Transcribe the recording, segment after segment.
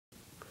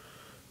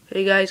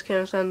Hey guys,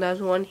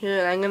 Camson1 here,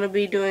 and I'm gonna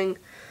be doing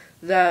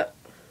the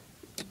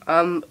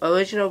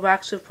original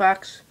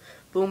RoxoBox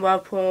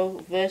Boombox Pro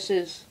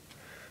versus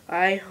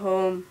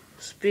iHome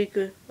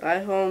speaker,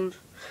 iHome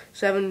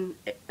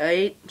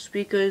 7-8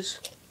 speakers.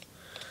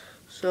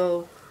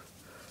 So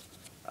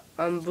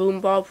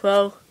Boombox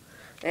Pro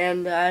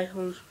and the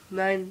iHome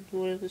 9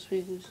 whatever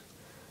speakers.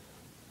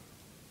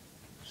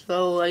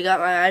 So I got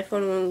my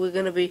iPhone and we're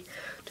gonna be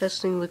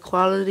testing the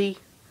quality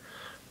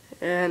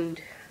and.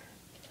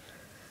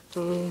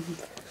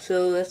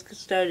 So let's get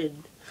started.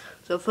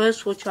 So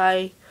first we'll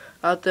try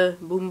out the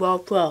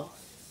Boombox Pro.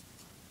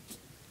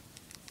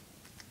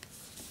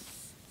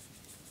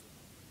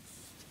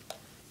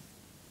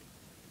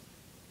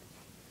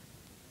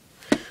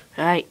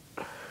 Alright.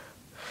 I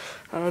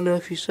don't know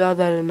if you saw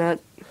that or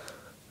not.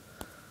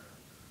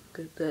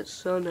 Get that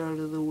sun out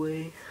of the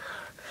way.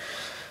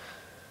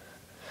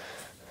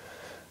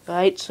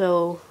 Alright,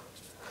 so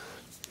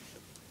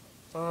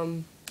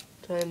turn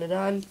it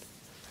on.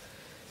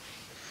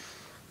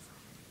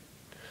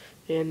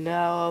 And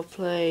now I'll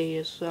play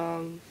a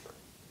song,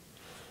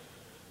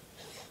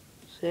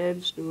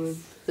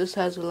 Sandstorm. This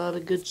has a lot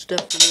of good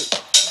stuff in it.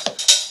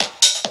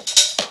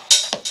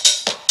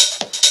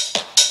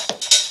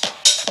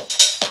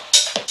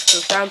 So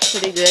it sounds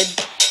pretty good.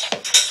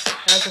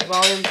 Has a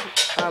volume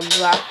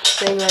block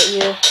thing right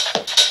here.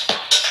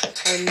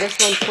 And this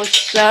one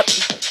pushes up.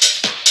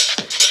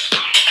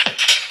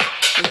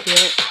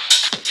 Okay.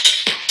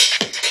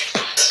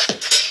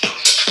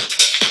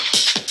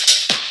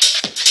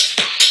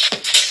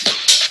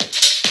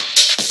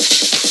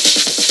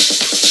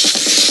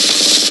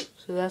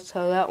 So that's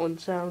how that one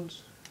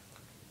sounds.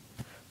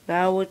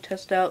 Now we'll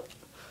test out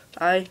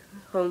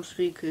iHome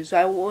speakers.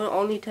 I will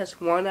only test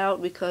one out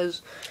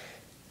because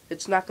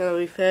it's not going to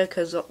be fair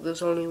because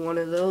there's only one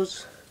of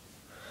those.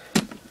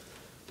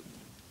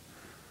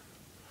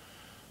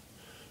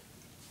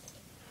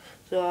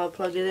 So I'll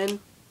plug it in.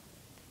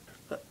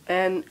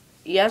 And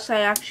yes, I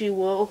actually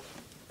will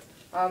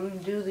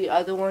do the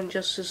other one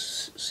just to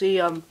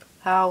see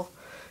how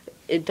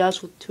it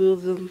does with two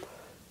of them.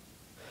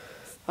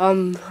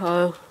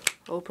 I'll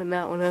open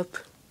that one up.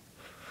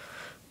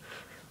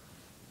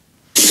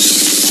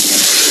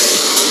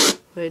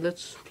 Wait,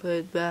 let's play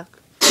it back.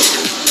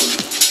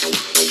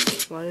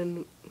 Why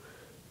didn't...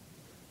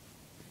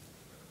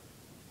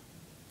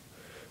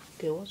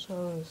 Okay, what's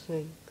wrong with this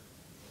thing?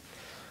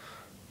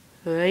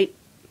 Alright.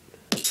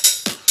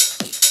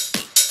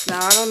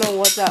 Now, I don't know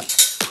what's up.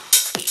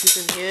 If you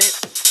can hear it.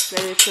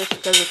 Maybe it's just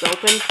because it's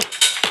open.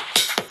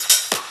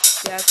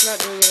 Yeah, it's not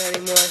doing it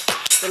anymore.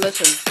 But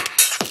listen.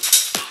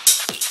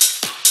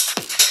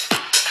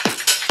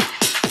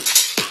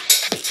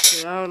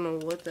 I don't know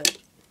what that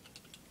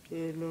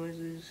weird noise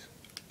is.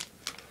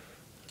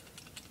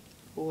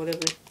 Or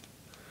whatever.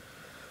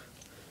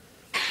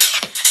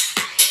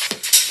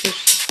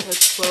 Just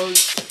let's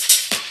close.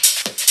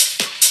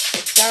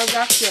 It sounds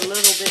actually a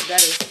little bit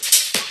better.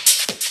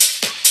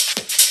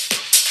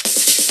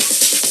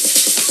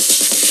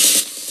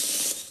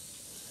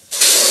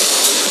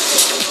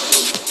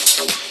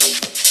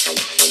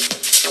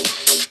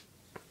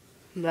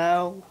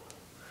 Now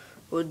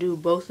we'll do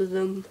both of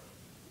them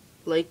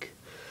like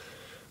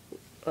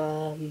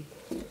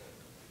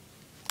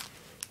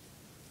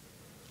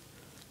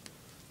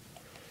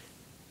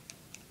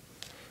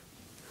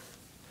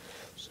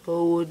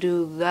so we'll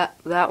do that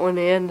one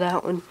and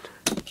that one.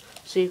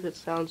 See if it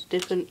sounds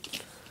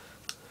different.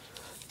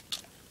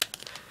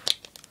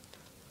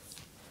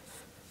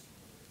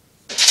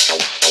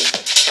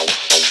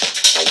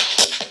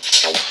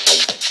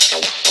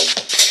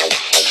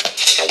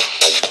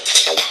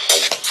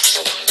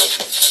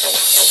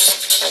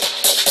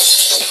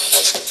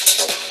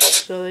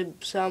 So they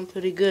sound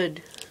pretty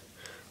good.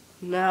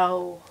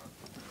 Now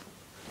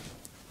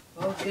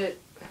I'll get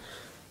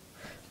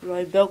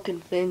my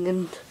Belkin thing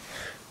and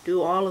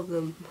do all of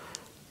them.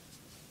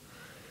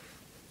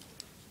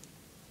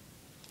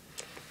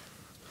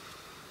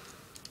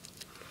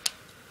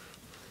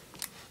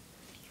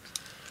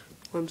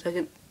 One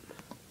second.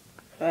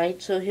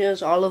 Alright, so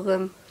here's all of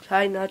them.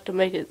 Try not to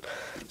make it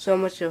so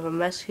much of a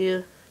mess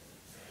here.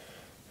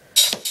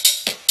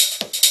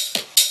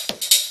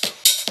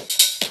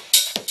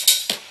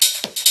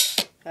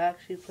 I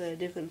actually play a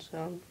different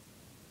song.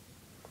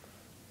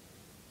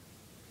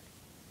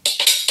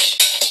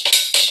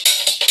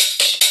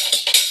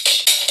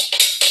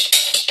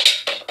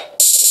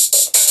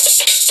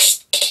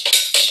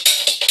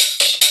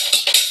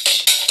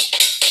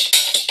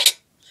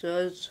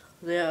 So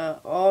they're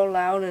all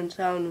loud and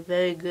sound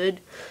very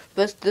good.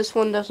 But this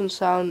one doesn't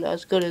sound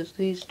as good as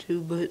these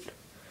two, but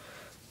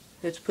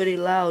it's pretty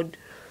loud.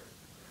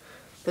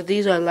 But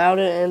these are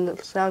louder and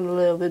sound a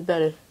little bit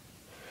better.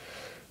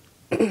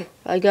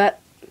 I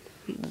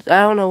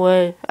don't know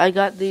where I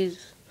got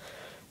these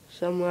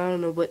somewhere, I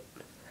don't know, but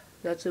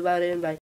that's about it. Bye.